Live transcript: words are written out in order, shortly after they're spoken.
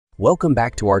Welcome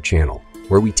back to our channel,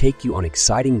 where we take you on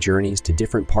exciting journeys to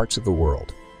different parts of the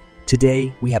world.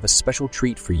 Today, we have a special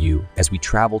treat for you as we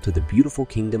travel to the beautiful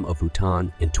kingdom of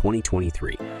Bhutan in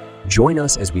 2023. Join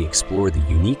us as we explore the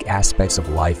unique aspects of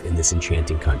life in this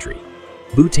enchanting country.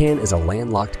 Bhutan is a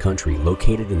landlocked country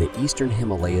located in the eastern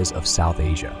Himalayas of South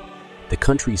Asia. The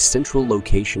country's central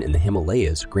location in the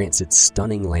Himalayas grants it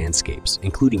stunning landscapes,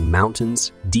 including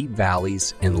mountains, deep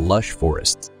valleys, and lush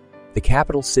forests. The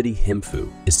capital city, Thimphu,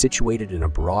 is situated in a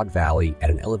broad valley at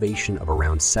an elevation of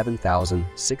around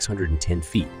 7,610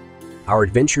 feet. Our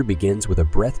adventure begins with a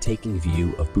breathtaking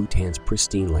view of Bhutan's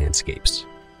pristine landscapes.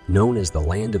 Known as the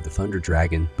Land of the Thunder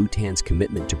Dragon, Bhutan's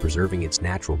commitment to preserving its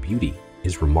natural beauty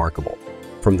is remarkable.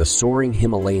 From the soaring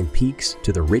Himalayan peaks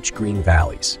to the rich green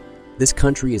valleys, this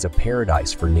country is a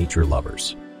paradise for nature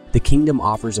lovers. The kingdom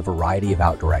offers a variety of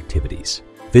outdoor activities.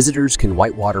 Visitors can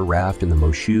whitewater raft in the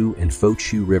Moshu and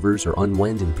Pho-Chu rivers or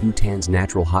unwind in Bhutan's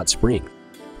natural hot spring.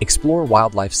 Explore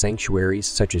wildlife sanctuaries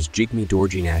such as Jigme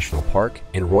Dorji National Park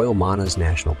and Royal Manas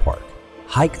National Park.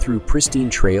 Hike through pristine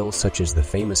trails such as the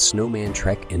famous Snowman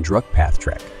Trek and Druk Path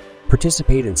Trek.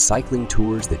 Participate in cycling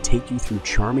tours that take you through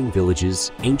charming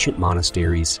villages, ancient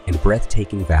monasteries, and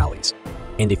breathtaking valleys.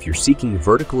 And if you're seeking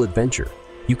vertical adventure,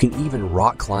 you can even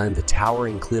rock climb the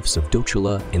towering cliffs of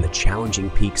Dochula and the challenging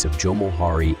peaks of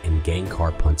Jomolhari and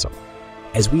Gangkhar Punsam.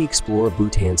 As we explore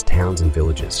Bhutan's towns and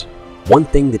villages, one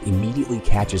thing that immediately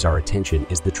catches our attention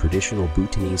is the traditional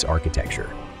Bhutanese architecture.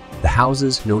 The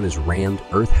houses, known as rammed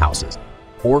earth houses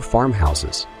or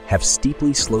farmhouses, have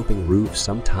steeply sloping roofs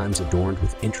sometimes adorned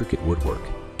with intricate woodwork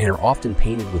and are often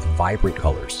painted with vibrant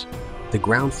colors. The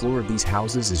ground floor of these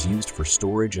houses is used for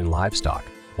storage and livestock,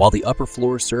 while the upper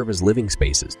floors serve as living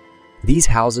spaces. These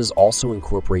houses also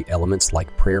incorporate elements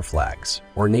like prayer flags,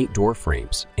 ornate door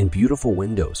frames, and beautiful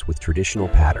windows with traditional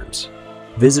patterns.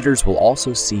 Visitors will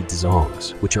also see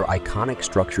dzongs, which are iconic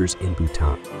structures in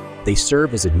Bhutan. They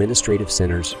serve as administrative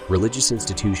centers, religious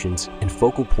institutions, and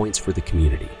focal points for the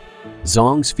community.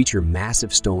 Dzongs feature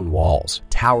massive stone walls,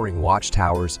 towering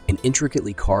watchtowers, and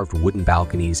intricately carved wooden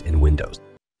balconies and windows.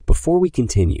 Before we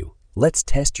continue, let's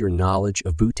test your knowledge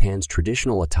of Bhutan's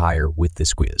traditional attire with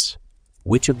this quiz.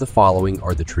 Which of the following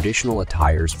are the traditional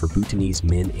attires for Bhutanese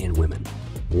men and women?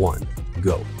 1.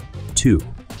 Go. 2.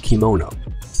 Kimono.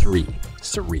 3.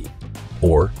 Sari.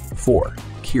 Or 4.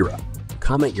 Kira.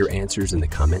 Comment your answers in the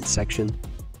comments section.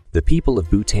 The people of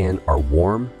Bhutan are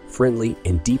warm, friendly,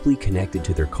 and deeply connected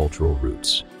to their cultural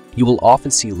roots. You will often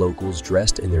see locals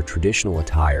dressed in their traditional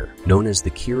attire, known as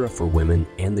the Kira for women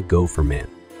and the Go for men.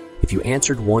 If you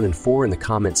answered 1 and 4 in the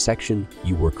comments section,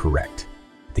 you were correct.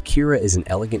 The kira is an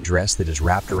elegant dress that is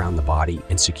wrapped around the body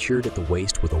and secured at the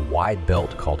waist with a wide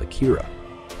belt called a kira.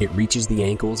 It reaches the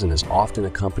ankles and is often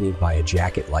accompanied by a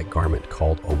jacket-like garment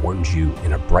called a wonju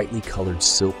and a brightly colored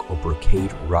silk or brocade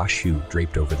rashu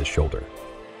draped over the shoulder.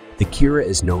 The kira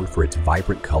is known for its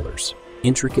vibrant colors,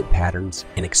 intricate patterns,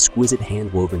 and exquisite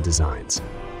hand-woven designs.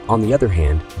 On the other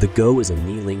hand, the go is a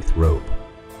knee-length robe,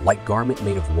 like garment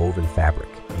made of woven fabric,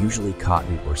 usually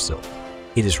cotton or silk.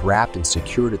 It is wrapped and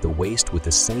secured at the waist with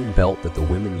the same belt that the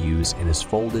women use and is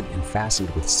folded and fastened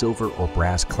with silver or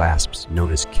brass clasps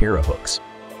known as kara hooks.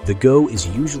 The go is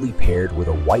usually paired with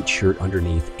a white shirt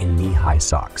underneath and knee-high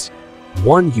socks.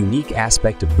 One unique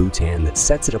aspect of Bhutan that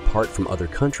sets it apart from other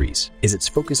countries is its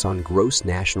focus on gross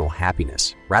national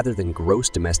happiness rather than gross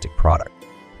domestic product.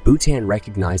 Bhutan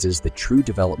recognizes that true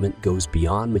development goes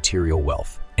beyond material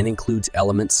wealth and includes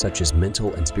elements such as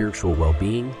mental and spiritual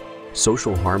well-being,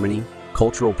 social harmony,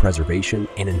 cultural preservation,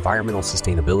 and environmental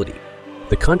sustainability.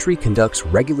 The country conducts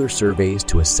regular surveys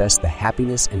to assess the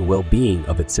happiness and well-being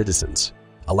of its citizens,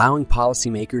 allowing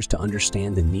policymakers to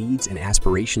understand the needs and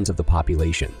aspirations of the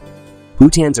population.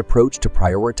 Bhutan's approach to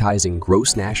prioritizing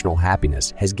gross national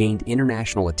happiness has gained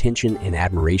international attention and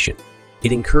admiration.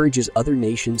 It encourages other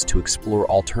nations to explore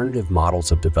alternative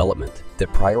models of development that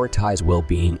prioritize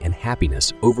well-being and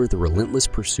happiness over the relentless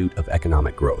pursuit of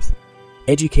economic growth.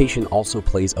 Education also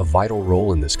plays a vital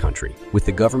role in this country, with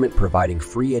the government providing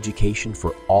free education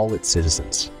for all its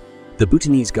citizens. The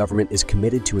Bhutanese government is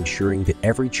committed to ensuring that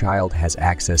every child has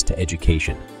access to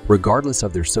education, regardless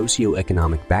of their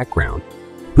socioeconomic background.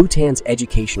 Bhutan's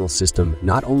educational system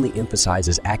not only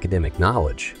emphasizes academic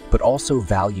knowledge, but also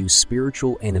values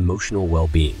spiritual and emotional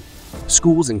well-being.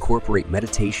 Schools incorporate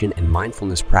meditation and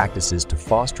mindfulness practices to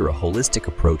foster a holistic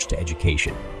approach to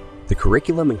education. The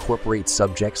curriculum incorporates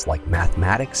subjects like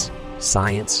mathematics,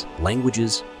 science,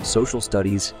 languages, social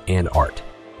studies, and art.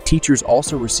 Teachers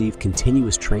also receive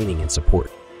continuous training and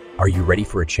support. Are you ready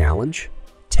for a challenge?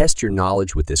 Test your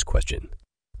knowledge with this question.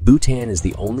 Bhutan is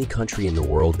the only country in the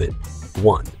world that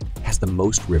 1. Has the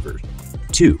most rivers,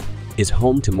 2. Is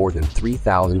home to more than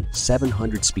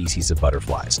 3,700 species of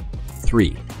butterflies,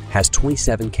 3. Has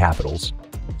 27 capitals,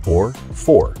 or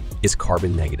 4. Is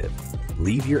carbon negative.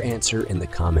 Leave your answer in the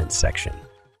comments section.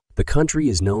 The country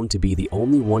is known to be the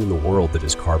only one in the world that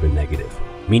is carbon negative,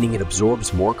 meaning it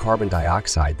absorbs more carbon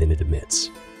dioxide than it emits.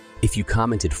 If you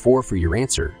commented 4 for your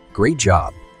answer, great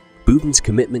job! Bhutan's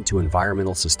commitment to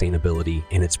environmental sustainability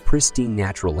and its pristine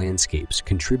natural landscapes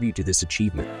contribute to this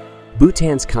achievement.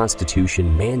 Bhutan's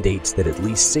constitution mandates that at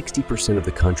least 60% of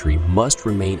the country must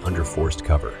remain under forest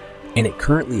cover, and it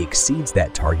currently exceeds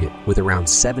that target with around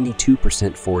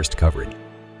 72% forest coverage.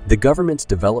 The government's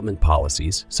development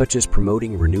policies, such as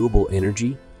promoting renewable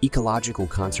energy, ecological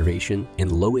conservation,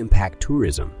 and low-impact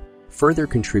tourism, further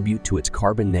contribute to its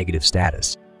carbon-negative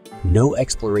status. No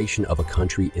exploration of a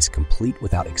country is complete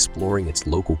without exploring its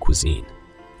local cuisine.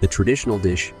 The traditional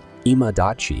dish, ima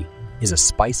dachi, is a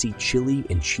spicy chili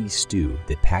and cheese stew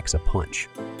that packs a punch.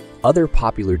 Other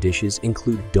popular dishes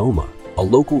include doma, a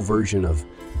local version of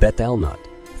betelnut,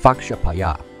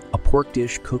 fakshapaya, a pork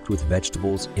dish cooked with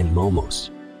vegetables, and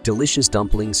momos, delicious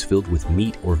dumplings filled with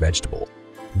meat or vegetables.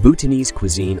 Bhutanese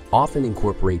cuisine often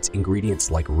incorporates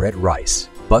ingredients like red rice,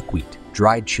 buckwheat,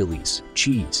 dried chilies,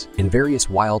 cheese, and various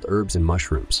wild herbs and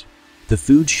mushrooms. The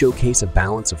foods showcase a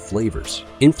balance of flavors,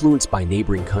 influenced by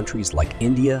neighboring countries like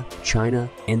India, China,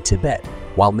 and Tibet,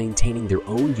 while maintaining their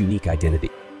own unique identity.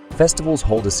 Festivals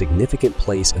hold a significant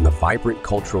place in the vibrant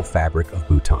cultural fabric of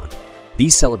Bhutan.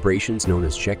 These celebrations, known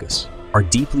as chekas, are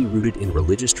deeply rooted in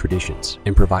religious traditions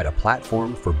and provide a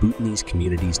platform for Bhutanese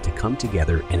communities to come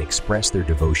together and express their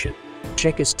devotion.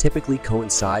 Chekas typically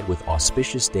coincide with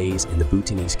auspicious days in the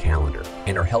Bhutanese calendar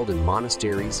and are held in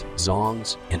monasteries,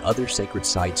 dzongs, and other sacred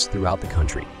sites throughout the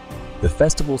country. The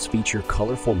festivals feature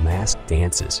colorful masked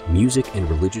dances, music, and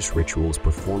religious rituals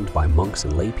performed by monks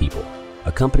and laypeople,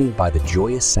 accompanied by the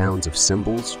joyous sounds of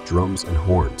cymbals, drums, and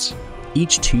horns.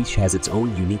 Each cheech has its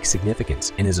own unique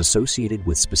significance and is associated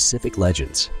with specific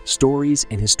legends, stories,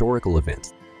 and historical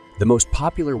events. The most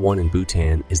popular one in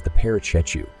Bhutan is the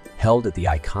Parachechu, held at the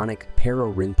iconic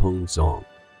Paro Rinpong Dzong.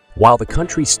 While the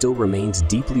country still remains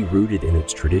deeply rooted in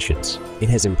its traditions, it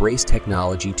has embraced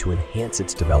technology to enhance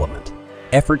its development.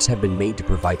 Efforts have been made to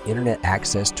provide internet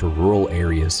access to rural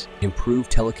areas, improve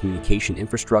telecommunication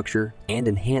infrastructure, and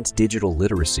enhance digital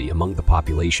literacy among the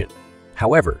population.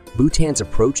 However, Bhutan's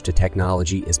approach to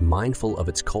technology is mindful of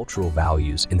its cultural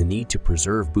values and the need to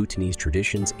preserve Bhutanese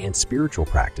traditions and spiritual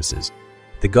practices.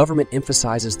 The government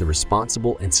emphasizes the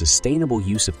responsible and sustainable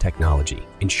use of technology,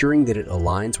 ensuring that it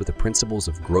aligns with the principles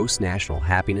of gross national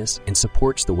happiness and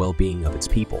supports the well-being of its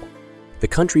people. The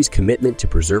country's commitment to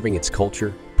preserving its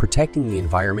culture, protecting the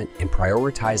environment, and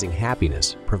prioritizing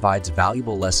happiness provides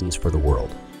valuable lessons for the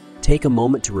world. Take a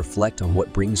moment to reflect on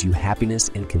what brings you happiness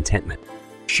and contentment.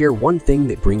 Share one thing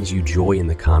that brings you joy in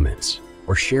the comments,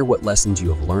 or share what lessons you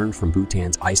have learned from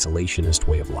Bhutan's isolationist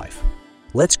way of life.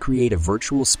 Let's create a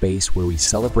virtual space where we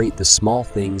celebrate the small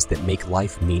things that make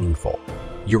life meaningful.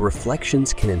 Your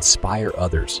reflections can inspire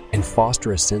others and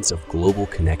foster a sense of global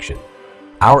connection.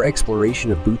 Our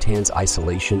exploration of Bhutan's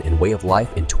isolation and way of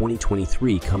life in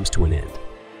 2023 comes to an end.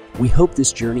 We hope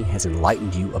this journey has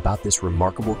enlightened you about this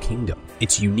remarkable kingdom,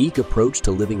 its unique approach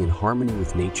to living in harmony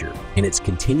with nature, and its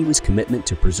continuous commitment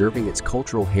to preserving its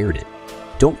cultural heritage.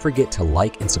 Don't forget to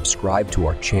like and subscribe to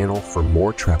our channel for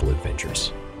more travel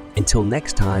adventures. Until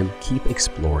next time, keep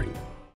exploring.